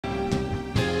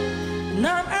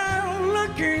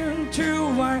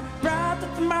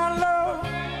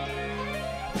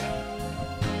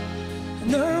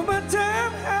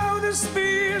the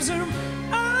speeds of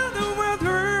the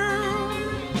weather.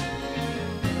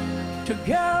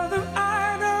 Together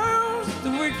I know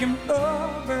that we can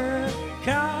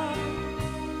overcome.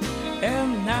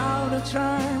 And now the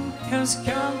time has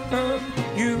come for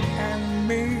you and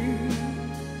me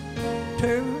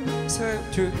to sit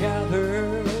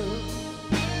together.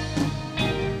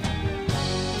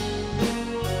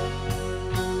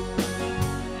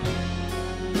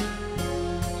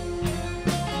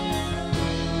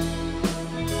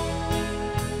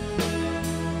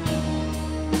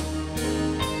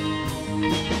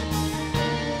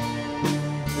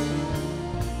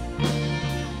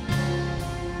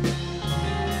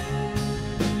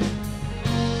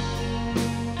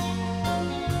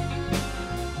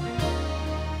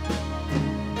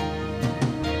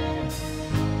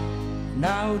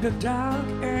 Now the dark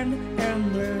and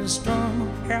endless storm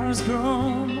has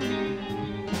gone.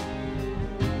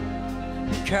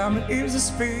 Coming is the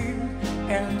speed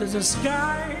and the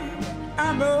sky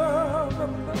above.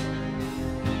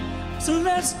 So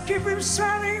let's keep it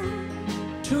shining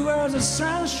towards the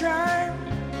sunshine.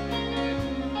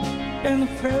 And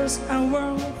first I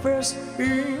want first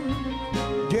in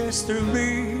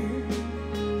destiny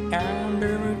and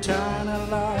the return of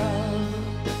love.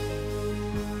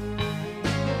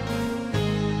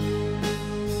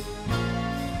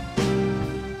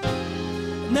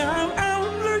 Now I'm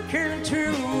looking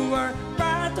to a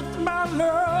path of my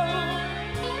love.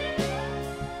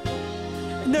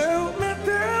 No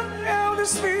matter how the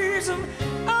speeds of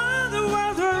the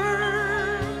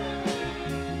weather.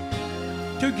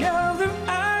 Together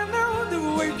I know that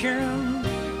we can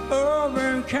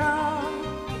overcome.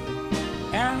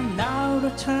 And now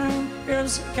the time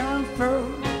has come for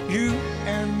you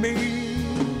and me.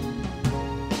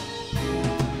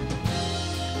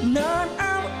 Now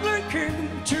I'm looking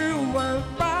to a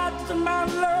path to my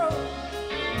love.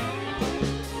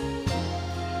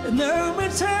 No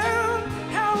matter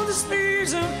how the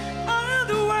speeds of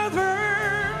the weather.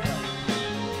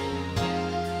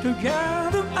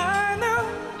 Together I know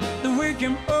that we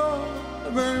can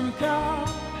overcome.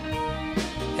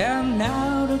 And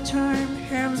now the time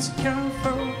has come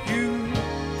for you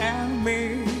and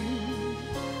me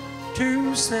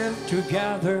to stay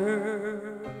together.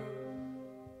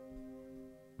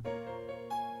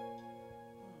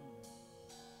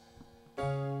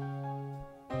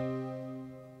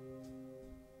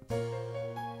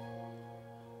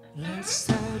 Let's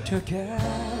stay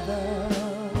together.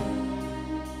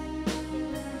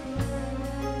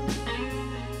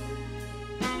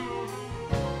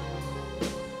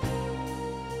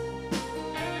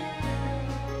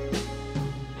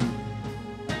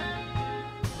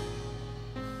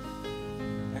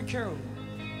 Thank you.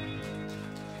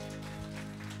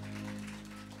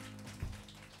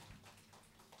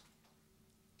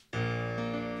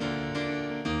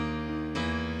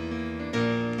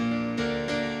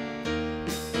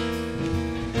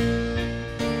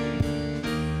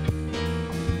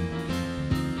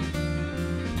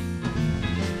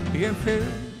 If you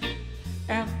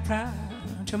and proud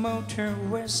to motor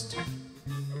west,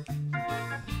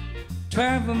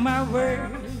 travel my way,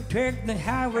 take the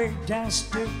highway, that's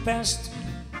the best.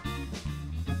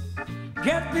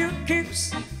 Get your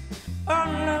kicks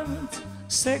on Route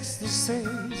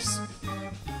 66.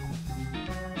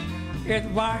 It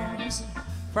winds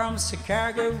from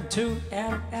Chicago to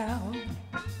LL,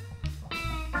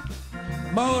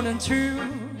 more than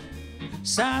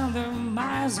 2,000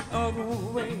 miles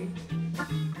away.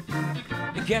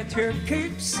 You get your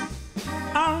kicks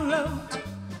on Route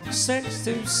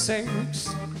 66.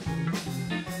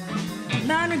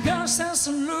 Now the ghost and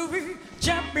some Louis,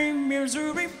 jumping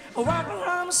Missouri, walking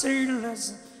around the city,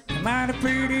 listen, mighty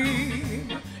pretty.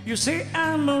 You see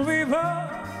I'm a river,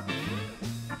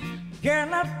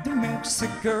 get up to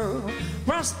Mexico,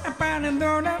 cross the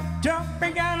Panadona,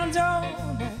 jumping out the door,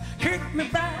 kick me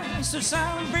back to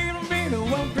San Vito,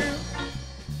 one bill.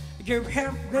 You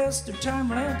have this the time,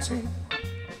 let's see,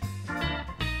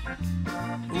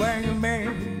 when you make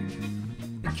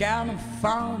the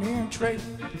California trip.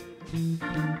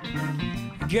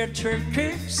 Get your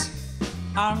kicks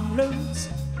on Route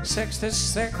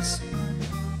 66.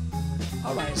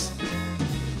 Alright.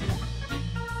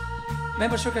 メン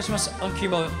バー紹介します。音キー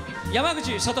ボード山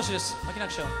口聡です。巻きな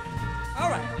くしょう。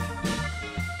Alright.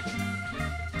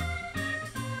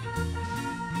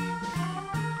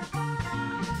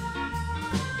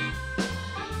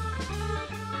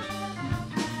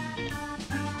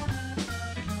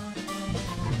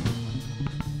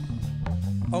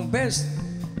 On bass,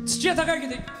 土屋隆之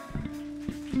で。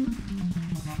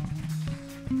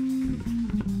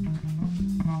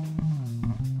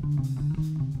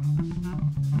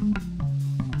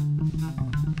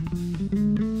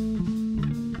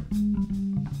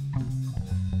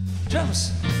ドラム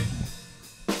ス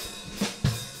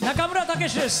中村武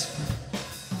史です。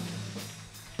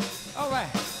 Alright。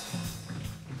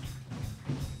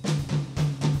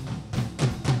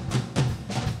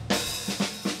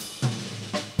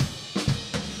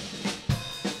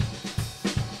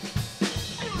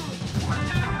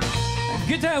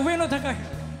 ギター上野高い。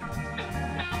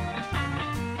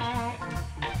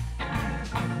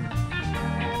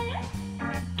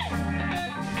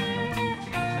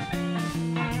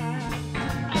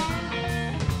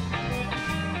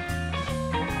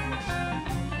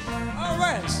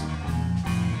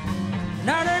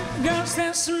Nothing against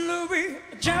this Louis,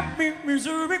 jumping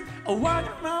Missouri, a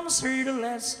walking on the street of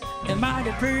less and mighty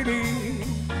pretty.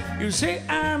 You say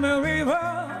I'm a river,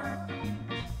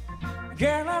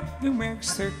 get up to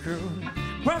Mexico,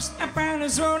 cross up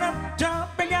Arizona,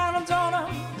 jumping Arizona,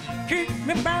 keep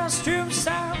me past to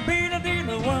South Peter, the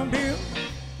one bill.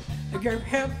 Get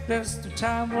help, that's the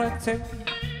time will take.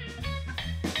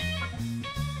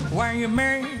 When you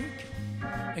make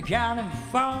a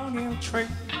California trip,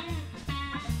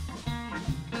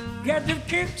 get the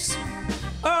kicks,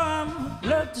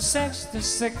 love to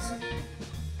 66.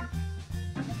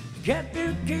 Get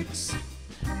the kicks,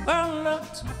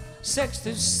 love to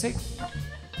 66.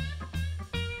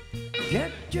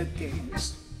 Get your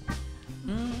kicks,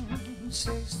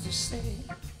 66.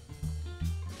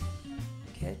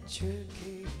 Get your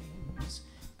kicks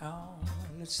on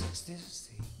the 66.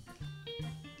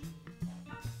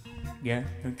 Get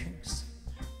your kicks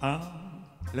on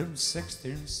Little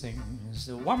 16 sings.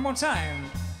 One more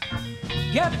time.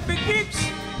 Get the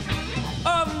kicks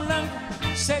of Little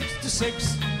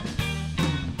 66.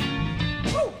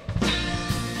 Woo!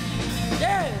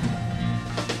 Yeah!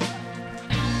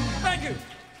 Thank you!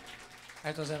 あ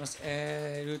りがとうございます。ル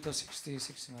ート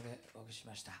66までお送りし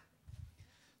ました。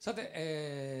さ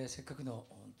て、せっかくの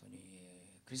本当に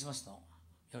クリスマスの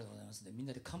夜でございますので、みん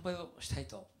なで乾杯をしたい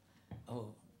と思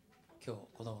う今日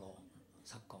子供の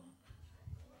昨今。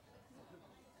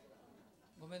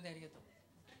ごめんね、ありがとう。よ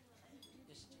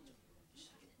し、は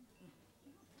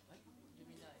い、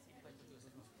みんないっぱい撮ってください。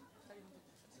2人分撮っ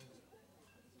てください。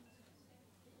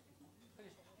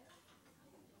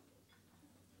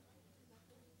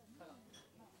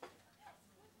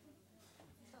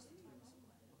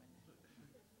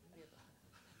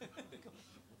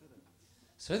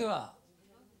それでは、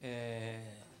今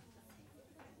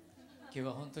日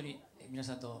は本当に皆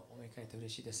さんとお目にかかれて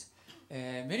嬉しいです。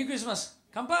メリークリスマス、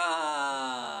乾杯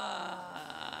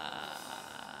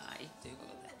というこ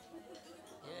と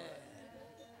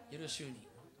で、よろしゅうに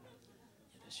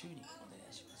お願い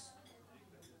します。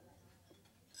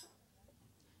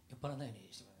酔っ払わないように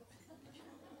してください。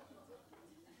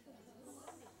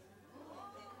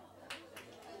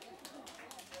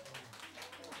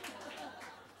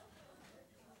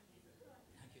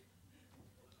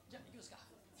じゃあ行きますか。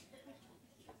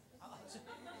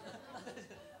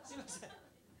すいません。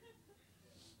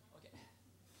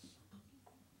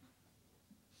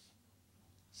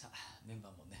さあメンバ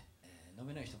ーもね、飲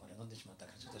めない人まで飲んでしまった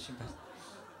からちょっと心配です。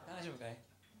大丈夫かい？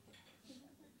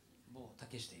某た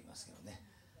けしと言いますけどね、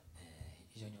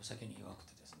非常にお酒に弱く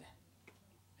てですね、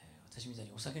私みたい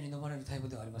にお酒に飲まれるタイプ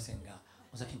ではありませんが、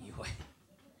お酒に弱い。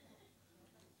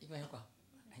行きましょうか。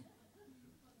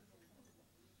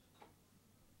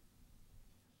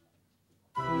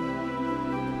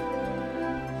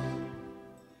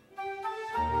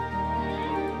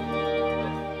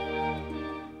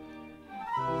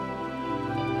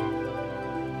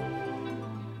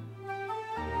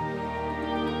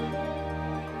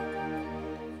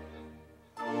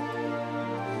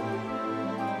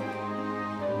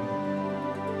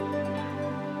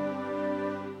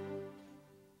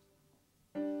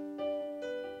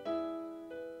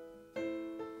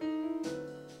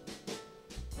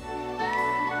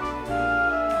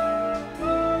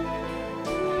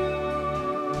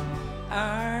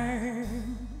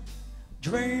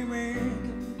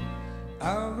Dreaming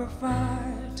of a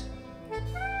fight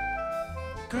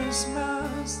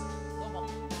Christmas,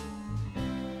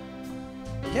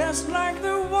 just like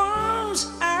the ones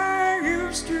I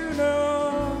used to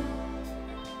know,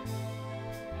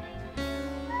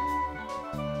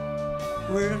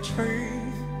 with a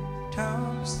tree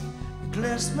tops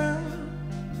glistening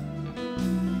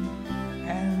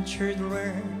and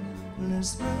children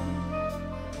listening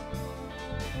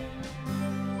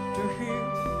to hear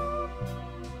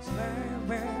sleigh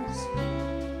bells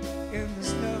in the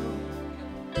snow.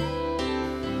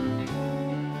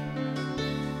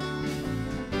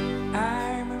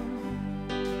 I'm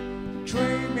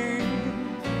dreaming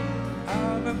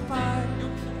of a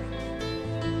fine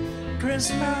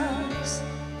Christmas,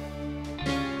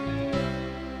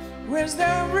 Where's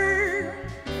the real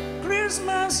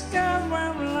Christmas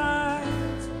carol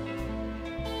light?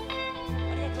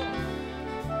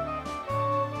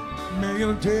 May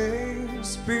your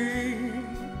days be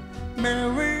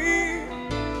merry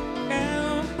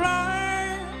and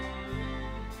bright,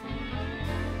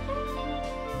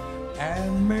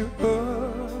 and may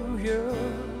all your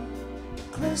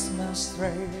Christmas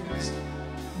trees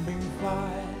be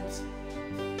white.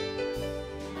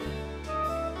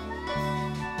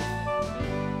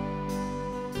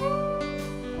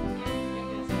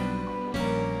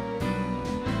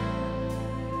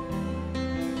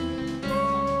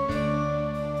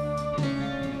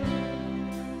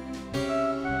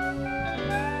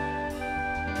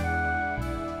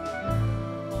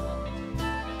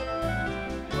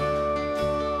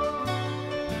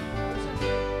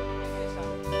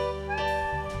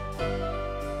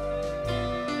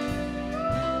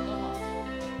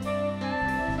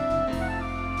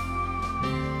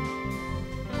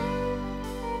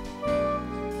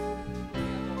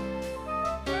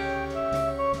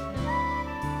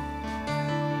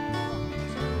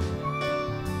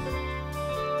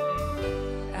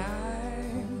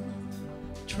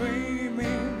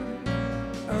 Dreaming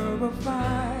of a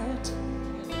white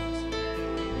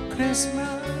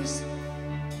Christmas.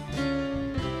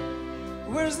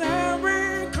 Where's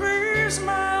every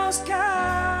Christmas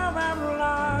carol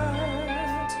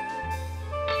light?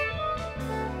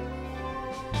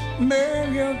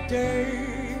 May your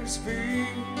days be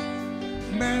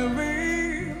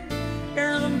merry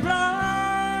and bright,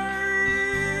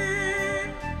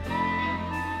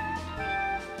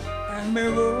 and may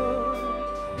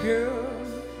your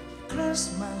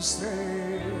Christmas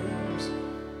days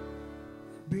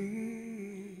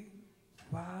be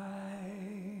white.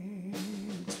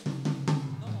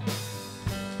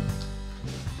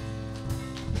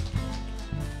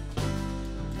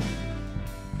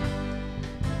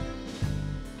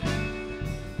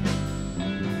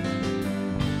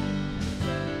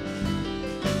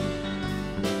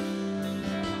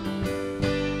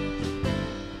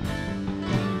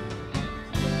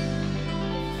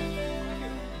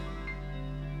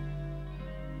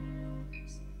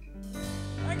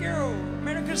 Thank you.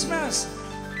 Merry Christmas.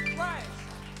 Right.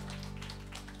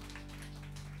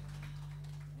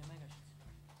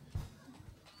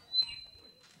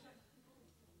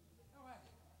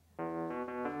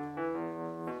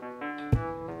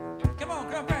 Come on,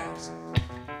 grandparents.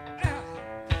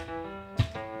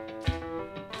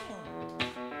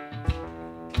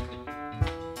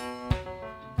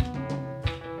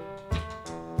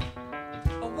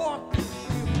 A walk.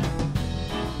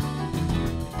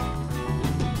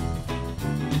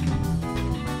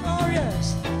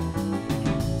 Yes.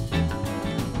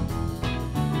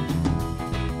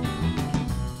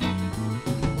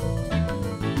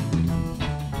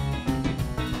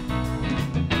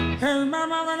 Hey,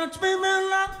 mama, when it's me,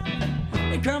 love,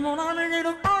 come on and get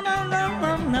up on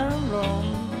and long.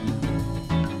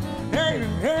 Hey,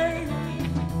 hey,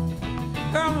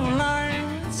 come on,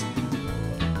 lights.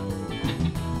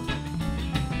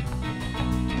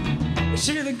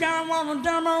 See the guy wanna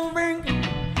dumb old ring.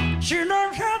 She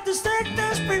knows how to stick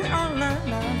this beat all night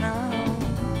now.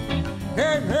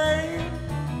 Hey, hey,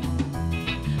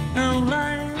 all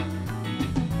right.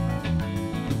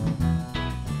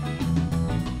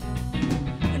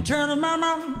 And turn the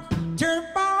mama, turn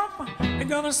it off. They're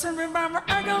gonna send me by my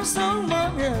I go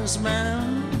somewhere, yes,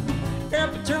 man.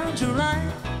 If you turn to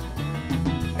right,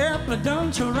 if you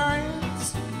don't to right.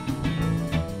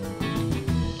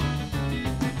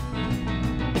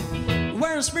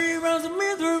 When spirit was the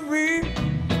misery,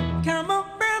 come on,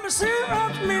 baby, see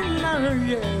up me now,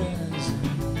 yes.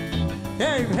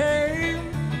 Hey, hey,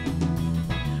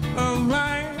 all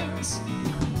right,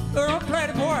 oh, play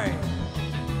the boy.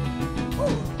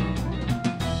 Ooh.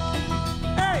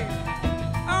 Hey,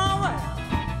 all right.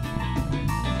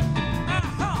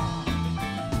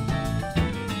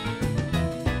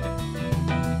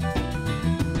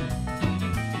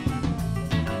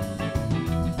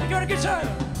 You got a guitar.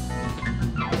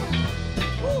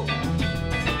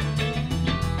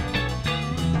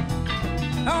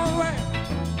 All right.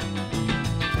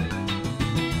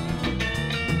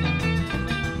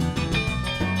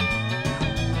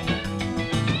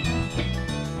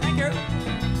 Thank you.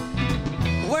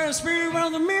 Where's free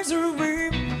well the misery?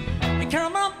 And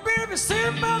come on, baby, say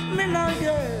about me now,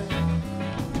 yeah.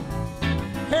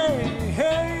 Hey,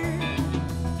 hey,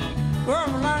 all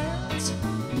right.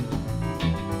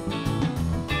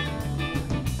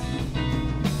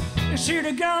 You see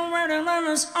the girl wearing on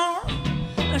his arm.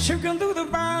 And she can do the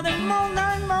body all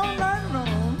night long.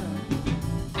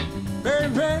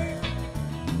 Baby,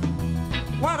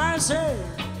 say.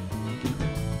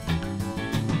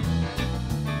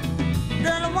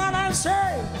 Tell them what I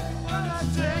say.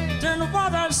 Tell them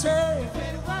what I say.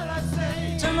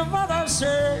 Tell them what I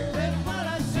say.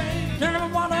 Tell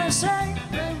them what I say.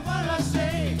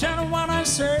 Tell them what I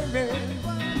say, baby.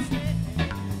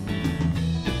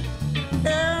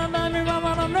 Yeah, baby, I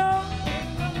wanna know.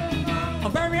 Oh,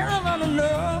 baby, I wanna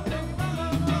know.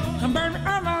 Oh, baby,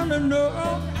 I wanna know.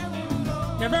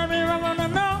 Yeah, baby, I wanna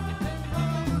know.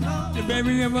 Yeah,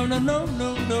 baby, I wanna know,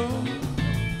 no, no.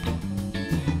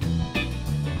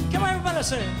 Come on, everybody,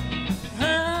 say.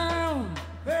 Oh,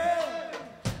 hey,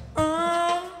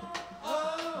 oh,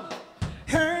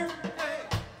 hey,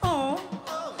 oh,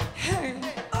 hey,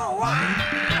 oh,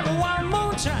 wow. One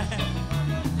more time.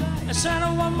 I said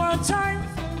it one more time.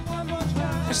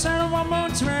 I said it one more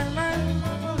time.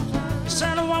 I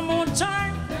said it one more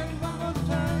time.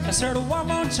 I said it one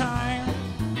more time.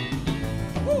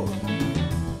 Woo.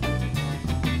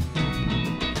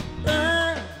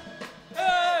 Hey,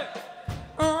 hey,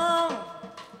 oh,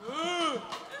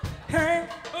 hey,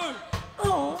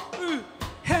 oh,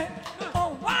 hey,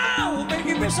 oh, wow,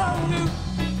 making me so good,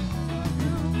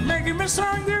 making me so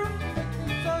good,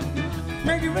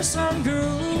 making me so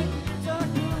good,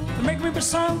 making me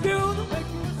so good,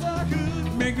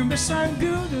 making me so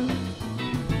good.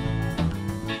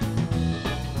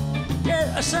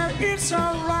 Yeah, I said it's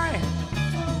alright.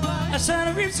 I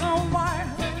said it's alright.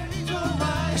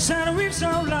 I said it's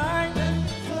alright.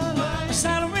 I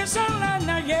said it's alright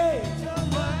now, yeah.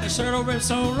 I said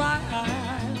it's alright.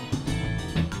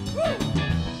 Woo!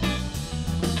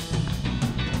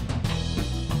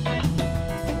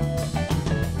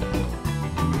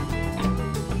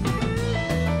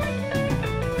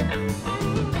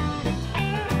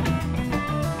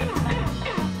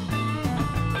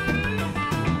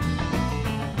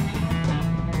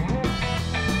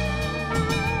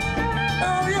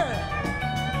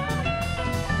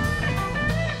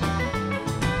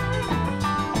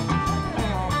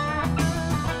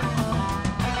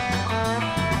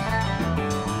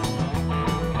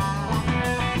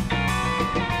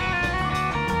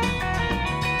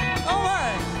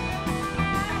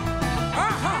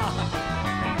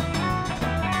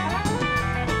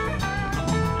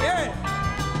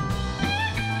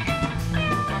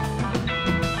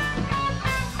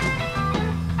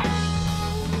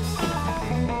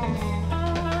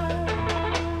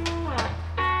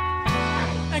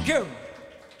 Thank you.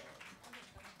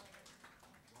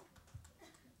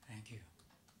 Thank you.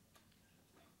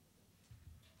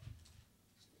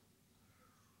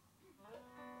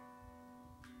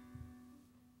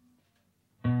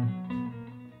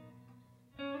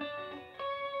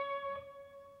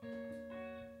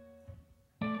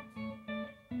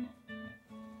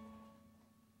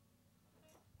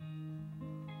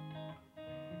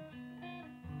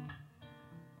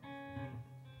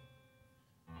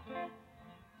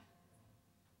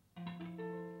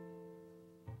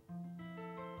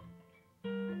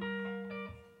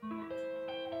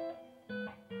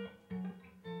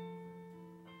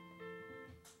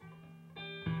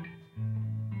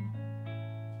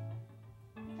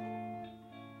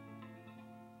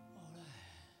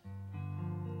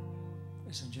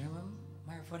 Ladies and gentlemen,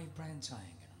 my funny prime time.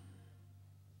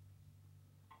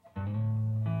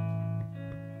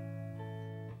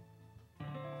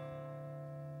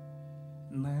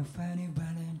 My funny